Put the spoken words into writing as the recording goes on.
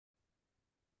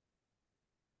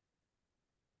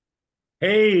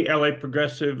Hey, LA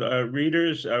Progressive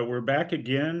readers, we're back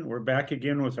again. We're back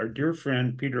again with our dear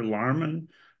friend Peter Laarman,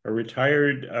 a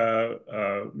retired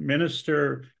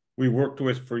minister we worked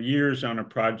with for years on a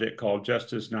project called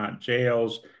Justice Not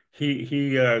Jails. He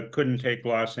couldn't take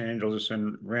Los Angeles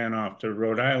and ran off to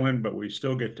Rhode Island, but we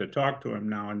still get to talk to him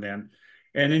now and then.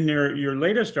 And in your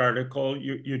latest article,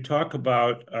 you talk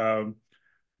about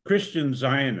Christian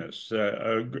Zionists,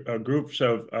 groups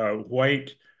of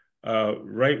white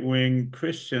right-wing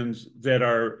Christians that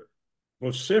are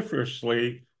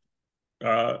vociferously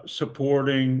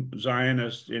supporting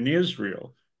Zionists in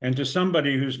Israel. And to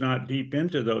somebody who's not deep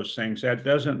into those things, that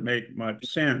doesn't make much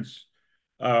sense.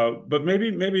 But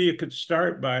maybe you could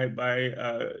start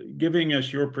by giving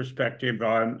us your perspective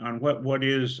on what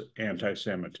is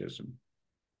anti-Semitism.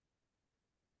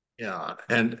 Yeah,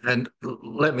 and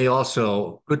let me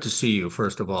also, good to see you,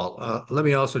 first of all. Let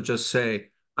me also just say,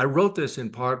 I wrote this in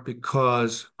part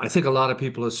because I think a lot of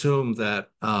people assume that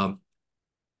the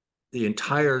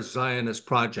entire Zionist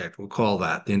project, we'll call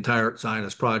that, the entire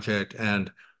Zionist project and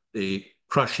the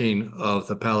crushing of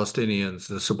the Palestinians,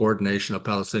 the subordination of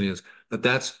Palestinians,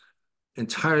 that's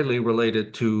entirely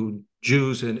related to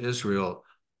Jews in Israel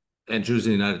and Jews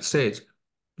in the United States.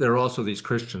 There are also these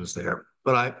Christians there.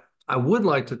 But I would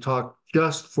like to talk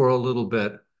just for a little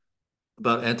bit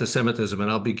about anti-Semitism, and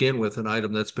I'll begin with an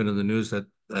item that's been in the news that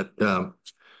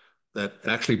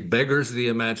actually beggars the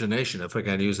imagination, if I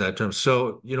can use that term.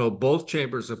 So, both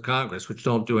chambers of Congress, which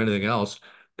don't do anything else,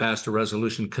 passed a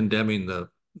resolution condemning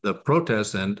the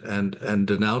protests and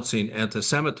denouncing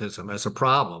anti-Semitism as a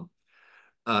problem.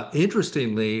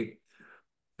 Interestingly,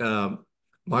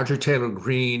 Marjorie Taylor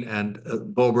Greene and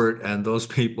Boebert and those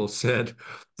people said,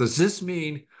 does this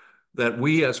mean that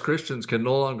we as Christians can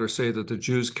no longer say that the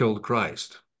Jews killed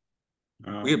Christ?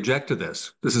 We object to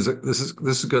this. This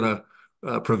is going to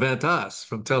prevent us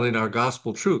from telling our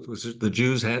gospel truth, which is the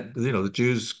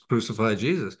Jews crucified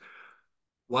Jesus.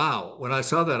 Wow. When I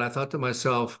saw that, I thought to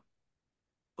myself,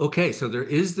 okay, so there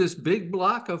is this big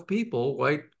block of people,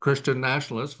 white Christian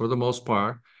nationalists for the most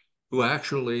part, who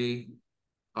actually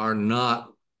are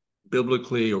not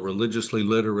biblically or religiously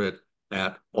literate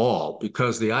at all,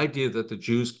 because the idea that the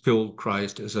Jews killed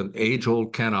Christ is an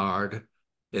age-old canard.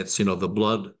 It's, the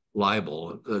blood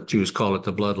libel. The Jews call it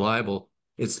the blood libel.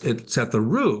 It's at the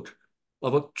root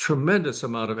of a tremendous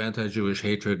amount of anti-Jewish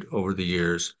hatred over the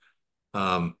years.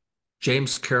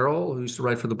 James Carroll, who used to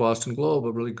write for the Boston Globe,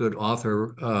 a really good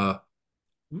author,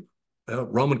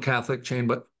 Roman Catholic,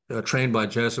 trained by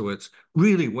Jesuits,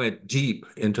 really went deep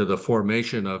into the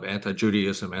formation of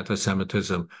anti-Judaism,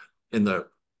 anti-Semitism in the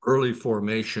early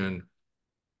formation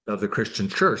of the Christian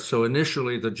church. So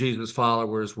initially, the Jesus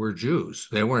followers were Jews.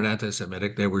 They weren't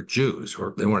anti-Semitic, they were Jews,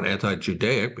 or they weren't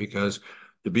anti-Judaic, because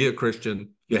to be a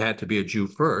Christian, you had to be a Jew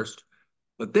first.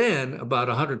 But then, about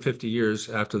 150 years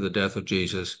after the death of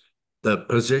Jesus, the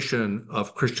position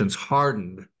of Christians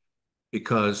hardened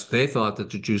because they thought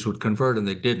that the Jews would convert and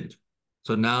they didn't.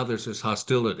 So now there's this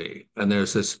hostility, and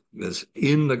there's this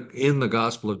in the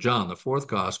Gospel of John, the fourth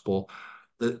Gospel,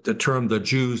 the term the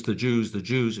Jews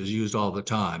is used all the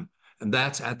time. And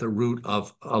that's at the root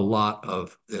of a lot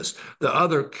of this. The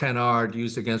other canard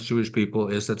used against Jewish people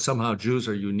is that somehow Jews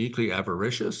are uniquely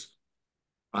avaricious,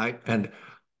 right? And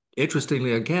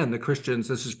interestingly, again, the Christians,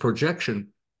 this is projection,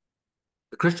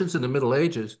 the Christians in the Middle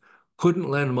Ages couldn't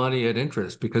lend money at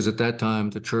interest because at that time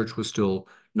the church was still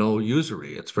no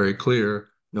usury. It's very clear,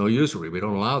 no usury. We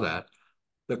don't allow that.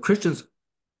 The Christians,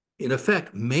 in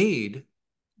effect, made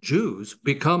Jews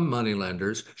become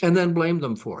moneylenders and then blamed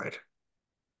them for it.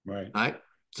 Right.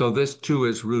 So this too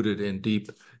is rooted in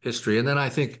deep history. And then I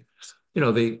think,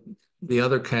 the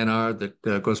other canard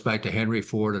that goes back to Henry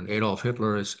Ford and Adolf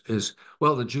Hitler is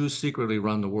well, the Jews secretly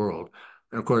run the world.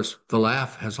 And of course, the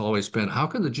laugh has always been, how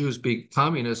can the Jews be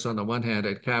communists on the one hand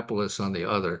and capitalists on the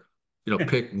other?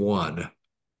 Pick one.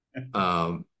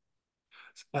 My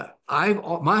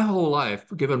whole life,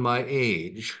 given my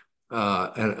age,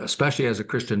 and especially as a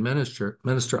Christian minister,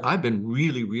 I've been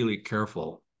really, really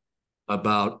careful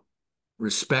about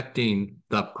respecting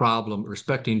the problem,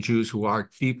 respecting Jews who are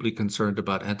deeply concerned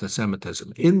about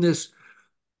anti-Semitism. In this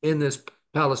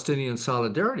Palestinian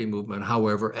solidarity movement,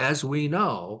 however, as we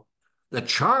know, the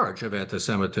charge of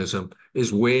anti-Semitism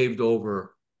is waved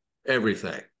over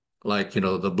everything, like,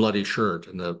 the bloody shirt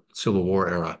in the Civil War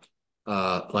era,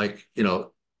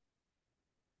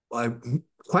 I'm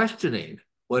questioning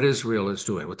what Israel is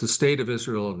doing, what the state of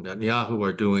Israel and Netanyahu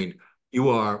are doing. You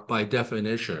are, by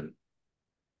definition,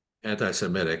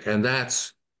 anti-Semitic, and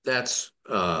that's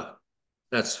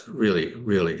really,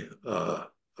 really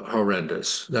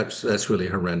horrendous. That's really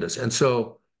horrendous. And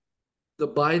so the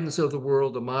Bidens of the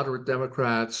world, the moderate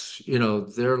Democrats,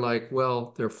 they're like,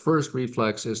 well, their first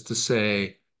reflex is to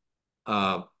say,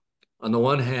 uh, on the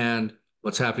one hand,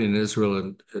 what's happening in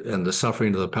Israel and the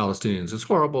suffering of the Palestinians is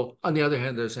horrible. On the other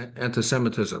hand, there's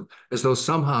anti-Semitism, as though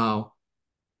somehow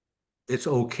it's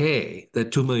okay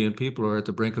that 2 million people are at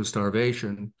the brink of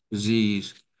starvation,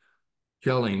 disease,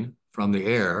 killing from the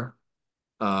air,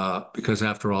 because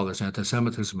after all, there's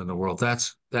anti-Semitism in the world.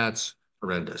 That's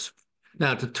horrendous.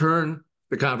 Now, to turn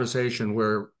the conversation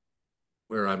where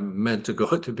I'm meant to go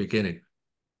at the beginning.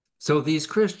 So these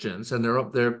Christians, and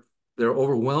they're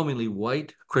overwhelmingly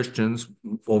white Christians,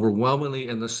 overwhelmingly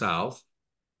in the South.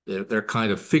 Their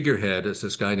kind of figurehead is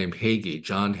this guy named Hagee,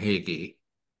 John Hagee,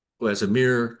 who has a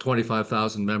mere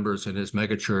 25,000 members in his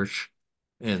megachurch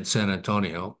in San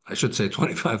Antonio. I should say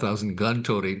 25,000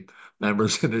 gun-toting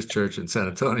members in his church in San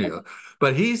Antonio.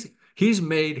 But he's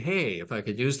made hay, if I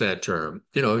could use that term.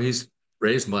 He's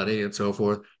raised money and so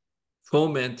forth,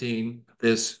 fomenting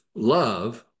this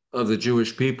love of the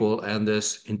Jewish people and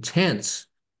this intense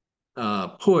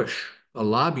push, a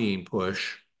lobbying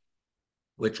push,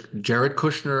 which Jared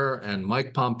Kushner and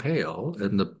Mike Pompeo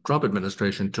and the Trump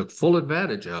administration took full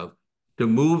advantage of to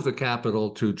move the capital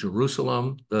to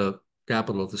Jerusalem, the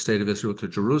capital of the state of Israel to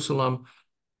Jerusalem,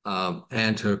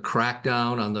 and to crack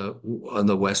down on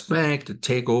the West Bank, to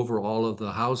take over all of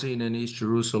the housing in East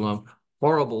Jerusalem.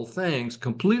 Horrible things,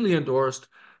 completely endorsed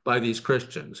by these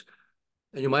Christians.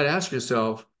 And you might ask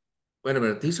yourself, wait a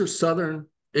minute, these are Southern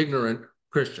ignorant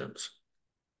Christians.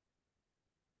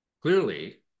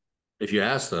 Clearly, if you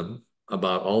ask them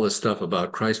about all this stuff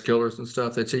about Christ killers and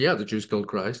stuff, they'd say, yeah, the Jews killed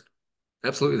Christ.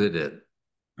 Absolutely, they did.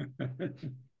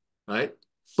 Right?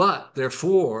 But they're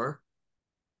for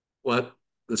what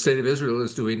the state of Israel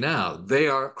is doing now. They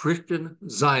are Christian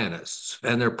Zionists,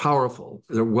 and they're powerful.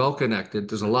 They're well connected.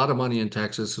 There's a lot of money in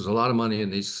Texas. There's a lot of money in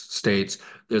these states.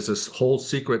 There's this whole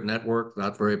secret network,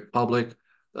 not very public,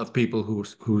 of people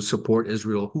who support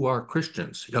Israel, who are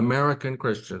Christians, American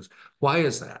Christians. Why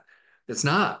is that? It's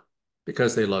not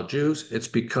because they love Jews. It's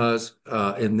because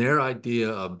in their idea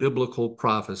of biblical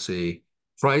prophecy,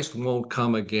 Christ won't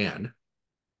come again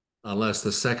unless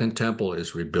the second temple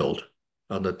is rebuilt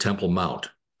on the Temple Mount,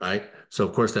 right? So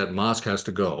of course that mosque has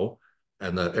to go,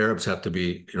 and the Arabs have to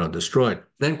be, destroyed.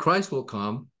 Then Christ will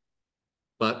come,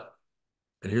 but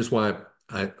and here's why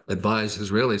I advise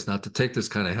Israelis not to take this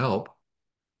kind of help.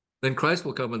 Then Christ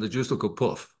will come, and the Jews will go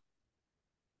poof.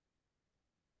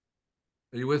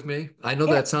 Are you with me? I know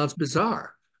Yeah. that sounds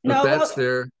bizarre, but No, well,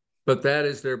 that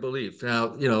is their belief. Now,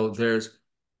 there's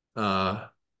a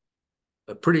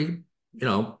pretty,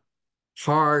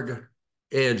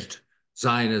 hard-edged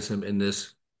Zionism in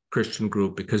this Christian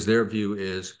group, because their view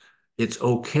is it's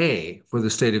okay for the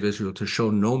state of Israel to show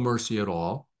no mercy at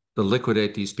all, to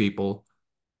liquidate these people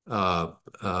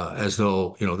as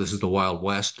though, this is the Wild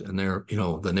West and they're,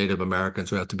 the Native Americans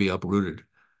who have to be uprooted.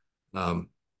 Um,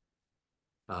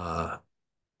 uh,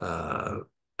 uh,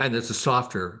 and it's a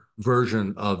softer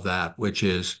version of that, which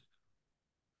is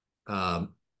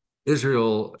um,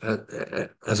 Israel,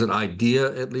 as an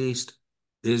idea at least,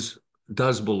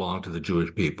 does belong to the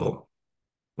Jewish people.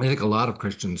 I think a lot of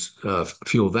Christians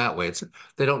feel that way.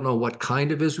 They don't know what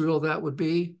kind of Israel that would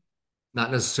be,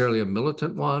 not necessarily a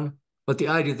militant one, but the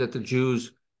idea that the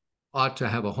Jews ought to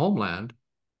have a homeland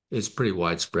is pretty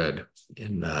widespread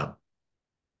in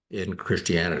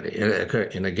Christianity.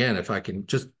 And again, if I can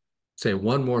just say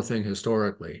one more thing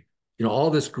historically,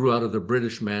 all this grew out of the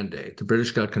British Mandate. The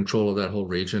British got control of that whole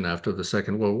region after the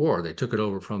Second World War. They took it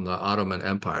over from the Ottoman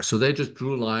Empire. So they just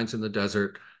drew lines in the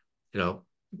desert,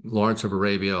 Lawrence of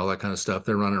Arabia, all that kind of stuff.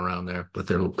 They're running around there with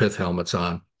their little pith helmets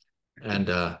on. And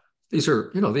these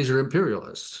are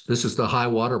imperialists. This is the high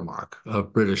watermark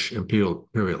of British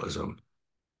imperialism.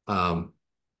 And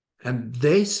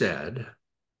they said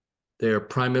their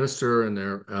prime minister and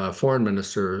their foreign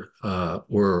minister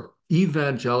were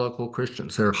evangelical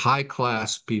Christians. They're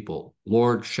high-class people.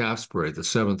 Lord Shaftesbury, the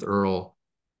 7th Earl,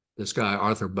 this guy,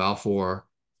 Arthur Balfour,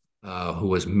 who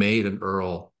was made an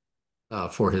Earl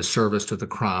for his service to the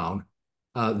crown.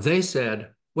 They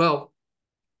said, well,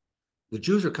 the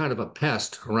Jews are kind of a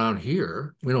pest around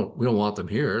here. We don't want them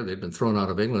here. They've been thrown out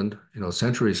of England,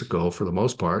 centuries ago for the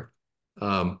most part.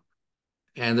 And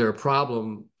they're a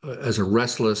problem as a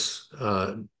restless,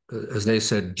 as they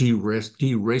said,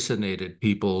 deracinated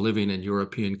people living in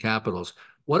European capitals.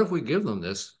 What if we give them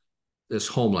this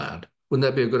homeland? Wouldn't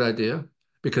that be a good idea?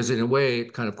 Because in a way,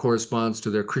 it kind of corresponds to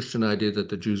their Christian idea that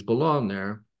the Jews belong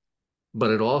there,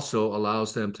 but it also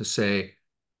allows them to say,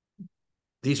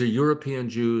 these are European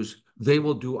Jews. They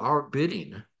will do our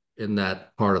bidding in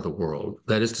that part of the world.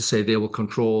 That is to say, they will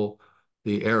control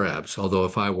the Arabs, although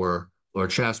if I were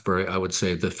Lord Shaftesbury, I would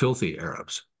say the filthy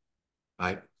Arabs,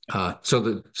 right? So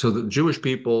the Jewish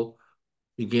people,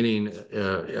 beginning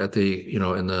at the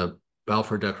in the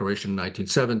Balfour Declaration in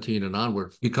 1917 and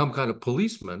onward, become kind of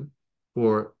policemen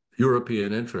for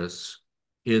European interests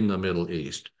in the Middle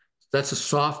East. That's a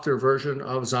softer version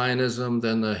of Zionism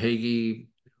than the Hagee,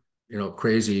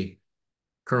 crazy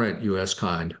current U.S.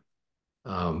 kind.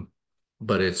 Um,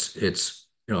 but it's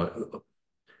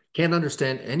can't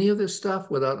understand any of this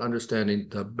stuff without understanding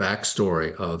the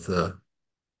backstory of the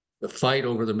fight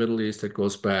over the Middle East that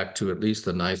goes back to at least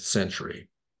the 9th century.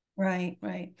 Right,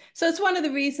 right. So it's one of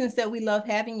the reasons that we love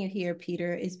having you here,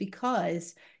 Peter, is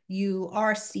because you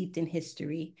are steeped in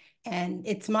history. And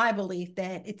it's my belief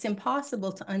that it's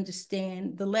impossible to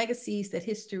understand the legacies that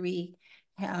history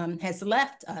has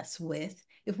left us with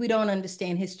if we don't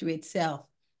understand history itself.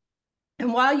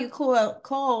 And while you call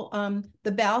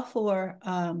the Balfour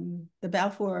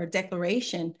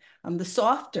Declaration the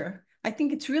softer, I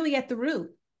think it's really at the root.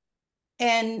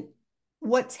 And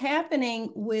what's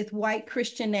happening with white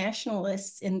Christian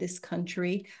nationalists in this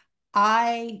country,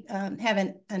 I have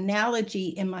an analogy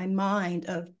in my mind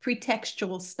of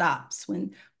pretextual stops.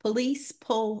 When police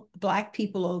pull Black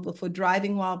people over for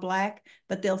driving while Black,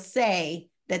 but they'll say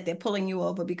that they're pulling you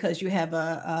over because you have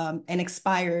an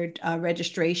expired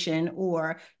registration,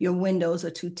 or your windows are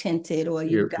too tinted, or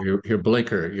you've got your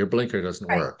blinker doesn't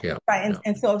right. work. Yeah. Right. Yeah.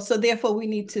 And so therefore we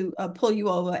need to pull you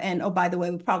over. And oh, by the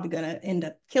way, we're probably going to end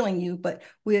up killing you, but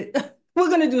we're we're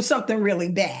going to do something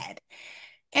really bad.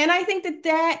 And I think that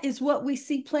that is what we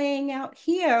see playing out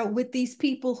here with these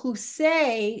people who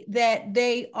say that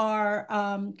they are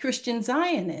Christian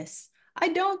Zionists. I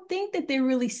don't think that they're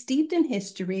really steeped in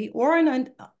history or in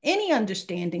any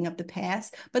understanding of the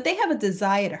past, but they have a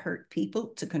desire to hurt people,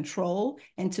 to control,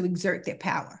 and to exert their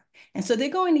power. And so they're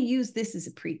going to use this as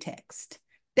a pretext.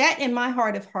 That, in my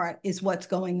heart of heart, is what's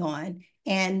going on.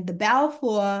 And the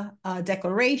Balfour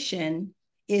Declaration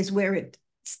is where it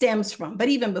stems from. But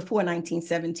even before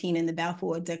 1917 in the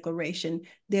Balfour Declaration,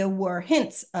 there were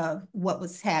hints of what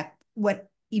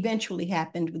eventually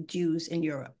happened with Jews in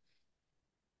Europe.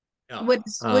 Yeah.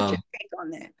 What's your take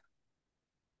on that?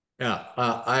 Yeah,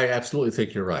 I absolutely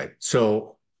think you're right.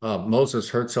 So Moses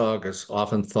Herzog is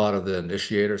often thought of the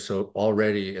initiator. So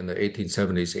already in the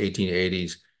 1870s,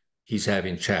 1880s, he's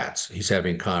having chats, he's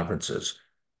having conferences.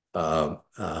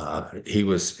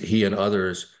 He and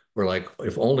others were like,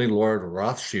 if only Lord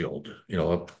Rothschild,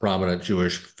 a prominent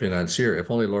Jewish financier,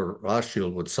 if only Lord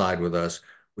Rothschild would side with us,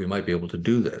 we might be able to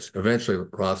do this. Eventually,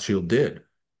 Rothschild did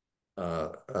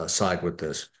side with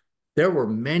this. There were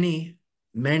many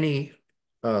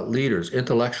leaders,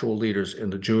 intellectual leaders in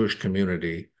the Jewish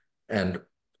community, and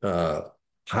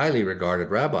highly regarded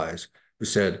rabbis who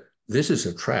said, "This is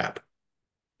a trap.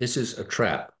 This is a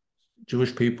trap.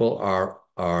 Jewish people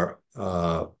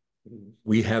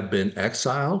we have been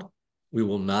exiled. We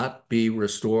will not be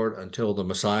restored until the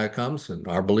Messiah comes. And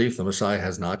our belief, the Messiah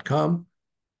has not come.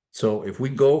 So if we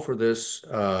go for this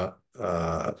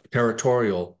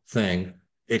territorial thing,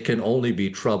 it can only be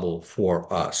trouble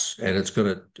for us, and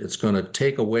it's gonna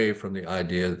take away from the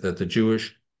idea that the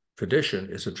Jewish tradition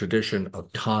is a tradition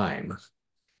of time,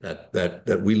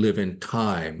 that we live in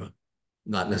time,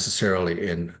 not necessarily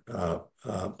in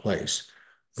place."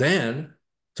 Then,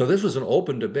 so this was an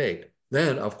open debate.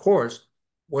 Then, of course,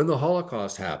 when the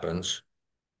Holocaust happens,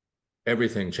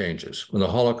 everything changes. When the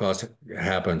Holocaust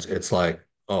happens, it's like,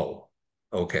 oh,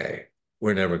 okay,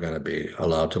 we're never going to be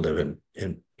allowed to live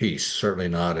in peace. Certainly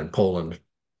not in Poland,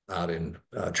 not in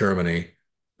Germany,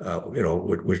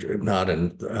 not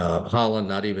in Holland,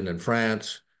 not even in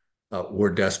France.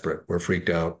 We're desperate. We're freaked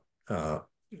out.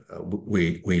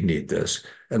 We need this,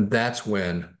 and that's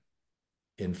when,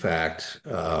 in fact,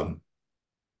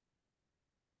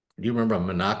 do you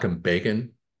remember Menachem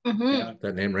Begin? Mm-hmm.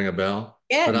 That name ring a bell?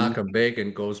 Yeah. Menachem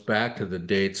Begin goes back to the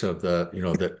dates of the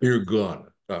Irgun,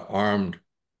 the armed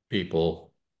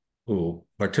people who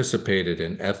participated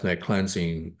in ethnic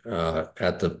cleansing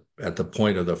at the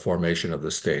point of the formation of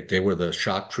the state. They were the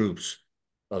shock troops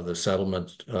of the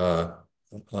settlement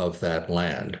of that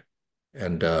land,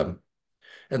 and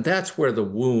that's where the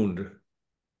wound.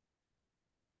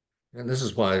 And this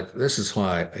is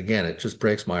why, again, it just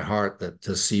breaks my heart that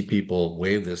to see people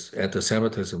wave this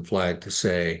anti-Semitism flag to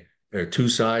say there are two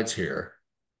sides here.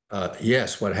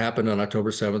 Yes, what happened on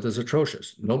October 7th is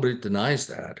atrocious. Nobody denies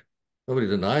that. Nobody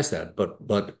denies that.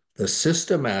 But the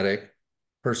systematic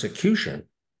persecution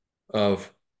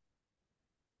of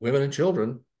women and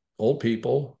children, old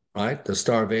people, right? The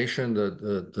starvation,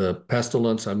 the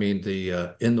pestilence. I mean,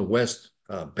 the in the West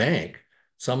Bank,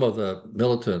 some of the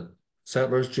militant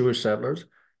settlers, Jewish settlers.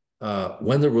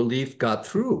 When the relief got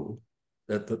through,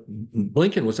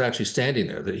 Blinken was actually standing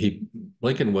there.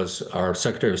 Blinken was our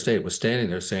Secretary of State was standing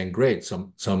there saying, "Great,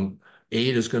 some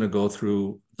aid is going to go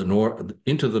through the north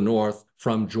into the north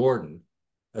from Jordan."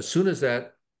 As soon as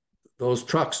those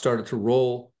trucks started to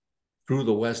roll through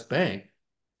the West Bank,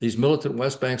 these militant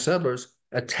West Bank settlers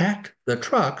attacked the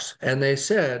trucks and they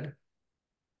said,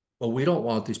 "Well, we don't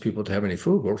want these people to have any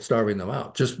food. We're starving them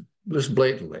out." Just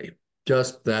blatantly,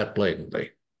 just that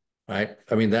blatantly, right?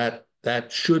 I mean, that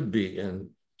should be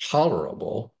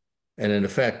intolerable. And in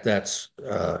effect, that's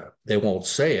they won't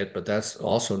say it, but that's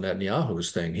also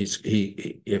Netanyahu's thing.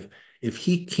 If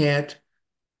he can't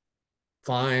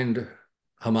find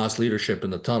Hamas leadership in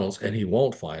the tunnels, and he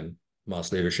won't find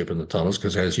Hamas leadership in the tunnels,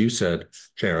 because as you said,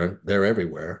 Sharon, they're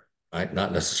everywhere, right?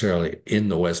 Not necessarily in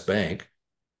the West Bank.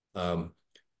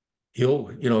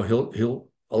 He'll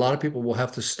a lot of people will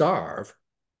have to starve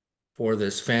for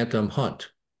this phantom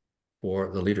hunt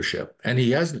for the leadership. And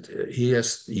he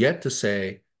has yet to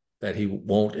say that he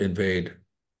won't invade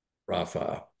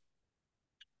Rafah.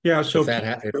 Yeah, so If that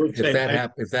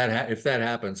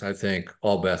happens, I think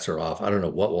all bets are off. I don't know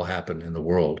what will happen in the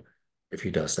world if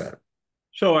he does that.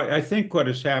 So I think what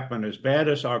has happened, as bad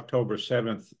as October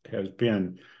 7th has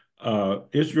been,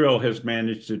 Israel has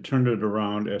managed to turn it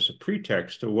around as a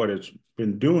pretext to what it's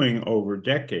been doing over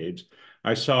decades.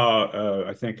 I saw,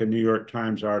 I think, a New York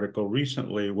Times article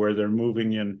recently where they're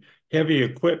moving in heavy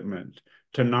equipment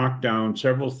to knock down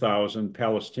several thousand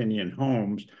Palestinian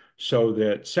homes so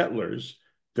that settlers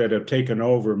that have taken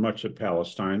over much of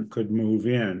Palestine could move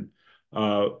in.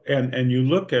 And you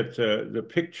look at the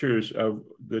pictures of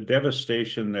the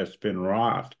devastation that's been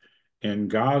wrought in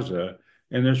Gaza,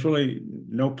 and there's really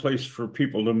no place for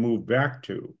people to move back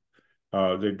to.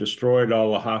 They've destroyed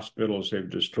all the hospitals, they've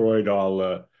destroyed all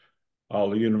the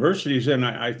universities, and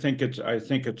I think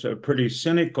it's a pretty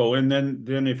cynical. And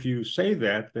then if you say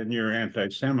that, then you're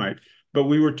anti-Semite. But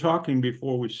we were talking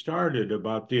before we started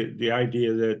about the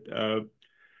idea that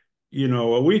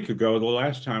a week ago, the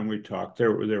last time we talked,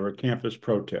 there were campus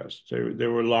protests. They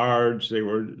were large, they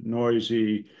were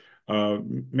noisy,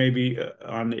 maybe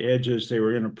on the edges they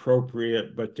were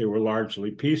inappropriate, but they were largely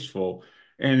peaceful.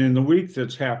 And in the week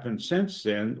that's happened since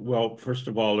then, well, first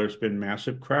of all, there's been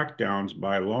massive crackdowns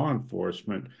by law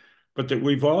enforcement, but that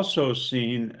we've also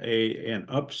seen an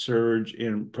upsurge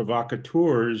in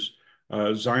provocateurs,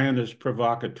 Zionist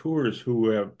provocateurs who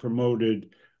have promoted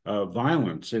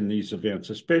violence in these events,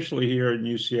 especially here in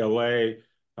UCLA,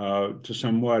 to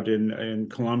somewhat in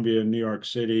Columbia, New York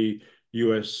City.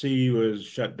 USC was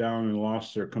shut down and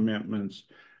lost their commencement.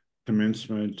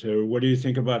 What do you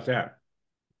think about that?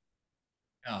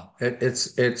 Yeah,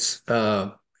 it's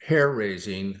hair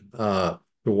raising to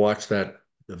watch that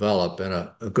develop. And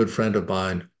a good friend of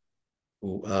mine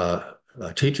who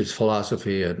teaches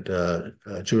philosophy and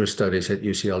Jewish studies at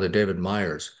UCLA, David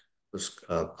Myers, was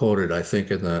quoted, I think,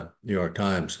 in the New York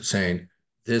Times saying,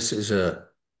 "This is a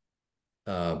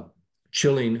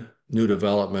chilling new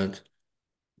development,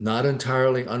 not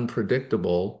entirely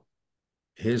unpredictable."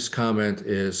 His comment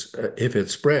is, if it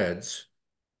spreads,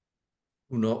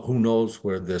 who knows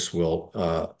where this will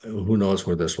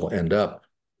end up.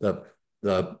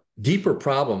 The deeper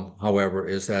problem, however,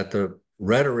 is that the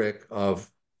rhetoric of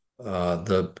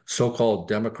the so-called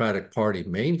Democratic Party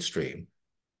mainstream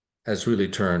has really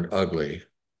turned ugly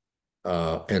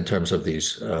in terms of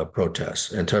these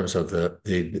protests, in terms of the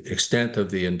extent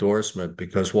of the endorsement.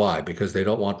 Because why? Because they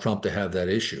don't want Trump to have that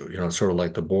issue. Sort of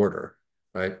like the border,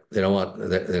 right? They don't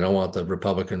want the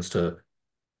Republicans to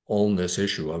own this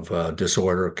issue of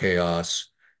disorder, chaos,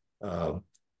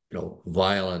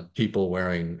 violent people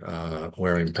wearing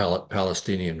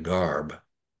Palestinian garb.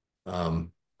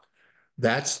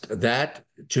 That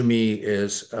to me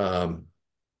is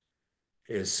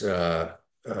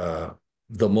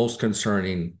the most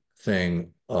concerning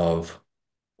thing of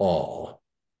all.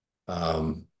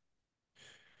 They're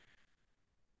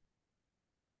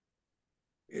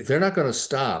not going to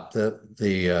stop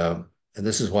and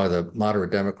this is why the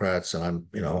moderate Democrats, and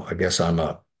I guess I'm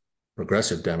a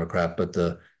progressive Democrat, but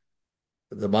the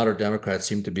moderate Democrats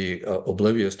seem to be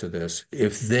oblivious to this.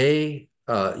 If they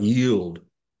yield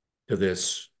to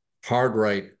this hard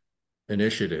right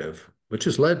initiative, which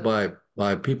is led by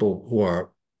people who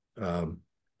are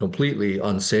completely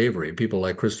unsavory, people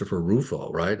like Christopher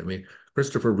Rufo, right? I mean,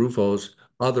 Christopher Rufo's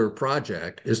other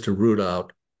project is to root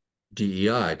out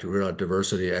DEI, to root out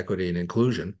diversity, equity, and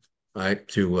inclusion, right?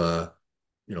 To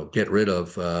get rid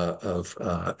of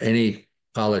any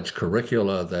college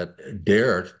curricula that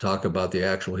dare to talk about the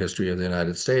actual history of the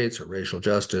United States or racial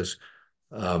justice.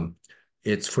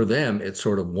 it's for them, it's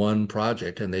sort of one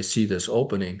project, and they see this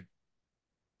opening.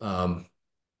 You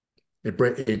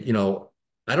know,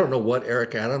 I don't know what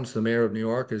Eric Adams, the mayor of New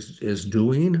York, is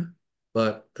doing,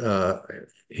 but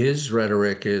his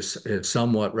rhetoric is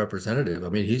somewhat representative. I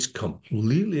mean, he's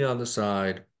completely on the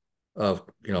side of,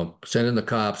 you know, sending the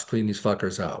cops, clean these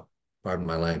fuckers out. Pardon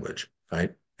my language,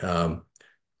 right? I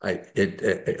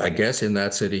guess in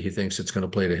that city he thinks it's going to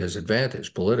play to his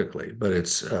advantage politically, but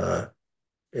it's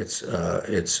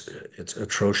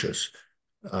atrocious.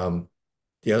 The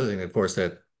other thing, of course,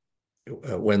 that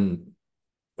when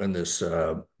this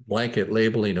blanket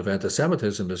labeling of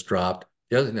anti-Semitism is dropped,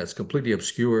 the other thing that's completely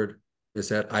obscured is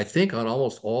that I think on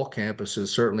almost all campuses,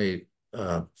 certainly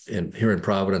here in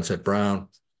Providence at Brown,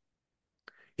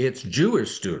 it's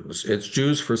Jewish students. It's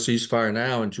Jews for Ceasefire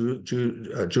Now and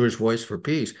Jewish Voice for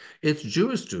Peace. It's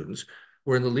Jewish students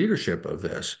who are in the leadership of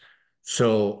this.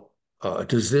 So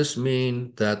does this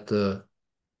mean that the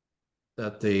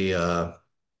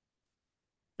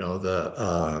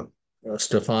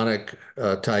Stefanik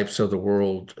types of the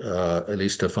world, at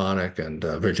least Stefanik and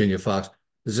Virginia Fox,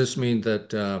 does this mean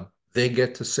that they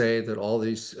get to say that all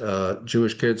these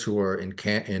Jewish kids who are in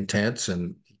tents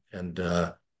and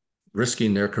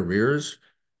risking their careers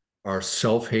are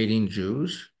self-hating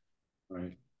Jews?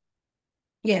 Right.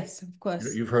 Yes, of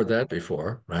course. You've heard that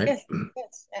before, right? Yes,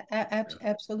 yes,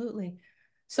 absolutely.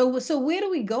 So where do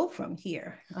we go from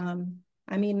here?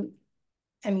 I mean,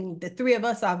 the three of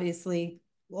us, obviously,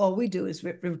 all we do is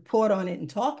report on it and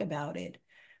talk about it.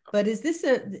 But is this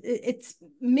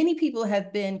many people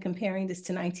have been comparing this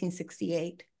to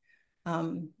 1968,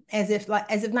 as if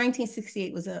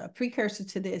 1968 was a precursor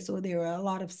to this, or there are a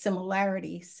lot of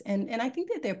similarities. And I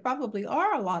think that there probably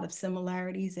are a lot of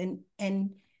similarities. And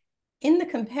in the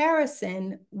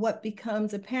comparison, what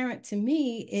becomes apparent to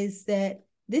me is that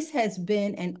this has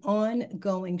been an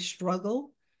ongoing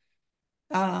struggle.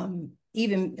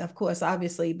 Even, of course,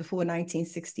 obviously before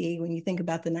 1968, when you think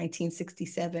about the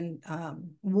 1967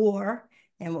 war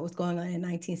and what was going on in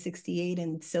 1968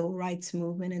 and civil rights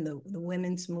movement and the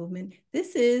women's movement,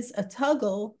 this is a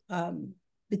tuggle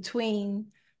between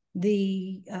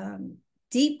the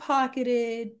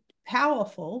deep-pocketed,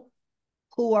 powerful,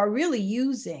 who are really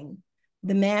using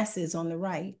the masses on the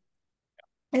right,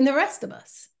 and the rest of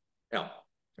us. Yeah,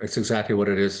 that's exactly what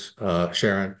it is,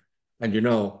 Sharon. And you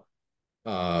know,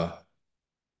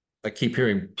 I keep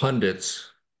hearing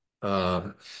pundits,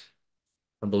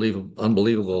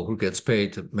 unbelievable who gets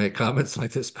paid to make comments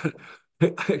like this, but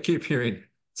I keep hearing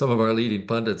some of our leading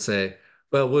pundits say,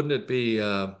 well, wouldn't it be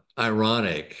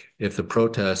ironic if the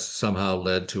protests somehow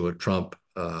led to a Trump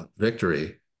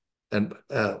victory? And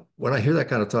when I hear that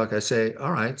kind of talk, I say,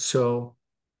 all right, so,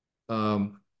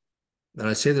 and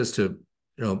I say this to,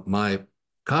 you know, my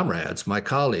comrades, my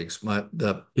colleagues,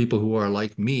 the people who are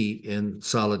like me in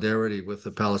solidarity with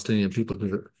the Palestinian people to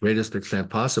the greatest extent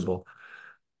possible.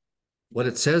 What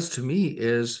it says to me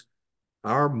is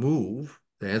our move,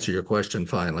 to answer your question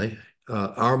finally,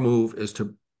 our move is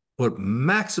to put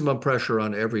maximum pressure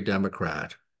on every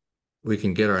Democrat we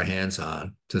can get our hands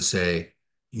on to say,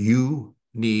 you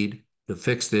need to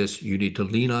fix this. You need to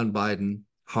lean on Biden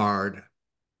hard,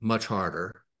 much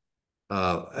harder.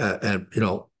 And, you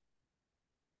know,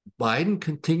 Biden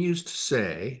continues to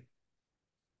say,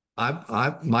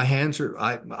 I'm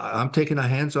taking a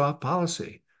hands-off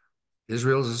policy.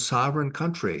 Israel is a sovereign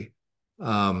country. We're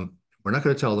not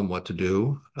going to tell them what to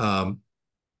do.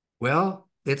 Well,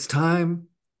 it's time.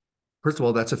 First of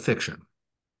all, that's a fiction.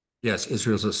 Yes,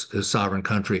 Israel's a sovereign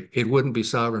country. It wouldn't be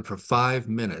sovereign for 5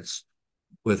 minutes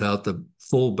without the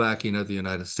full backing of the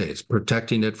United States,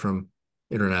 protecting it from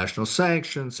international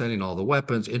sanctions, sending all the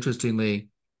weapons. Interestingly,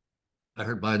 I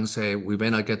heard Biden say, we may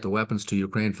not get the weapons to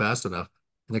Ukraine fast enough.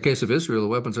 In the case of Israel, the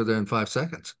weapons are there in 5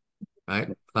 seconds, right?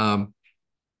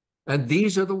 And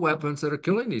these are the weapons that are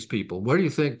killing these people. Where do you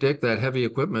think, Dick, that heavy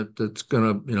equipment that's going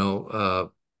to, you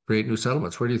know, create new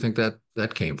settlements, where do you think that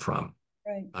came from?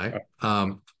 Right.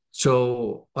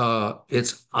 So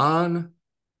it's on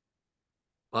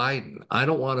Biden. I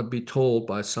don't want to be told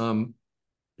by some,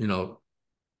 you know,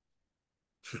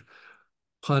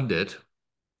 pundit,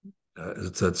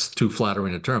 that's too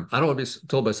flattering a term. I don't want to be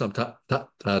told by some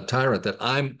tyrant that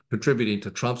I'm contributing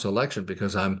to Trump's election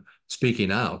because I'm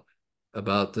speaking out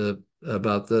about the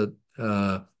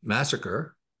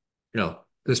massacre. You know,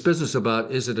 this business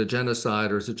about, is it a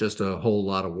genocide or is it just a whole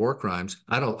lot of war crimes?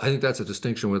 I think that's a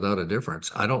distinction without a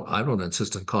difference. I don't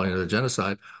insist on calling it a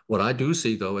genocide. What I do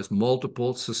see, though, is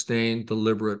multiple sustained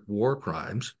deliberate war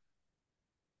crimes.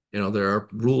 You know, there are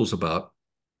rules about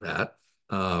that.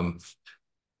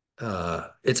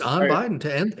 It's on Right. Biden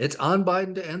to end. It's on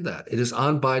Biden to end that. It is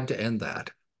on Biden to end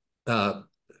that. Uh,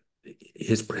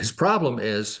 his problem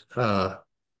is,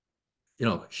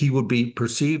 he would be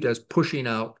perceived as pushing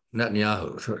out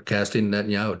Netanyahu, casting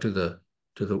Netanyahu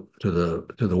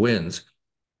to the winds.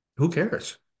 Who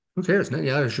cares? Who cares?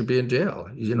 Netanyahu should be in jail.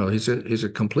 He's a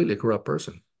completely corrupt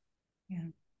person. Yeah.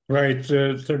 Right.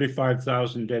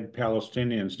 35,000 dead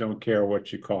Palestinians don't care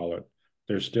what you call it.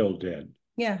 They're still dead.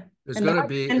 Yeah. There's And the, going to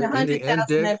be and the in the end, 100,000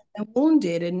 Dick. have been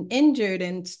wounded and injured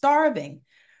and starving.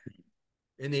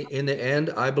 In the end,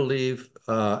 I believe,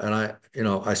 and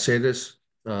I say this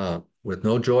with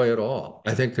no joy at all.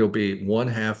 I think there'll be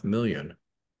 500,000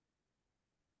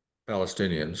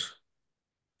 Palestinians,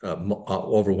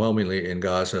 overwhelmingly in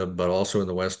Gaza, but also in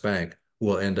the West Bank, who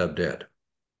will end up dead.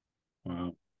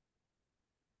 Wow.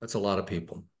 That's a lot of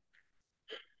people.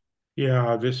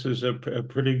 Yeah, this is a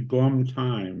pretty glum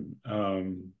time.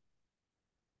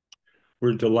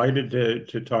 We're delighted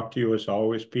to talk to you as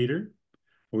always, Peter.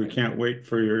 We can't wait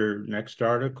for your next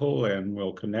article, and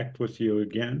we'll connect with you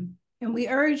again. And we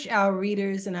urge our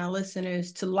readers and our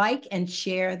listeners to like and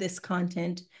share this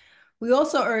content. We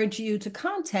also urge you to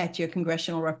contact your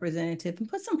congressional representative and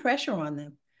put some pressure on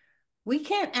them. We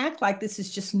can't act like this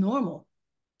is just normal.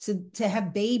 To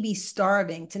have babies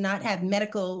starving, to not have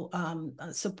medical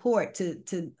support,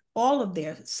 to all of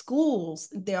their schools,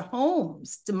 their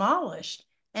homes demolished.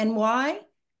 And why?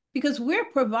 Because we're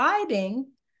providing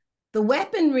the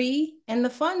weaponry and the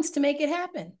funds to make it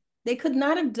happen. They could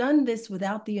not have done this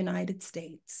without the United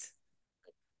States.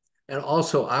 And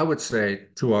also, I would say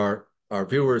to our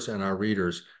viewers and our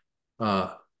readers,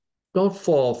 don't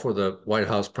fall for the White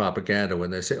House propaganda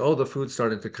when they say, "Oh, the food's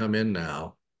starting to come in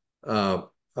now." Uh,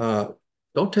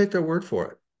 don't take their word for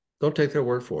it. Don't take their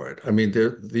word for it. I mean,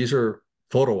 these are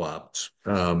photo ops.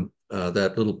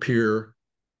 That little pier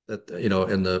that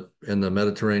in the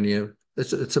Mediterranean,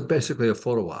 it's basically a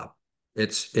photo op.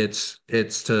 It's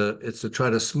to try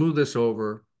to smooth this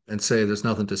over and say there's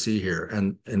nothing to see here.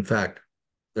 And in fact,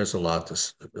 there's a lot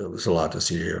to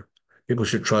see here. People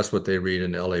should trust what they read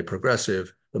in LA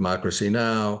Progressive, Democracy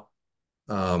Now.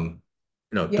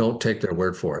 Yep. Don't take their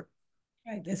word for it.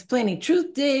 Right. There's plenty.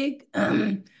 Truth Dig,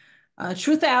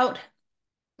 Truth Out,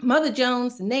 Mother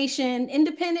Jones, The Nation,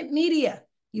 independent media.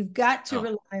 You've got to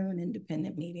rely on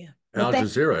independent media. Al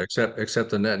Jazeera,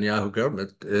 except the Netanyahu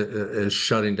government is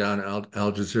shutting down Al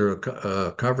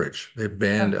Jazeera coverage. They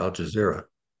banned Al Jazeera.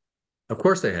 Of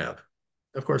course they have.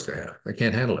 Of course they have. They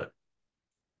can't handle it.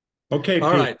 Okay,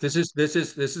 All Peter. right. This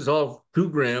is all too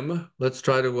grim. Let's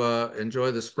try to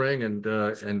enjoy the spring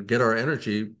and get our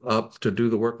energy up to do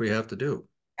the work we have to do.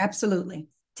 Absolutely.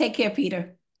 Take care,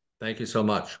 Peter. Thank you so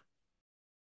much.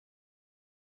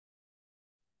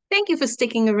 Thank you for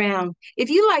sticking around. If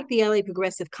you like the LA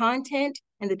Progressive content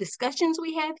and the discussions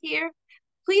we have here,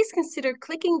 please consider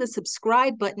clicking the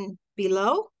subscribe button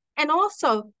below and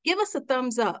also give us a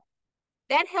thumbs up.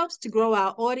 That helps to grow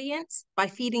our audience by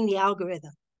feeding the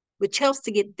algorithm, which helps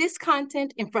to get this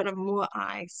content in front of more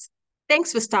eyes.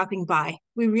 Thanks for stopping by.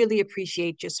 We really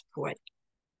appreciate your support.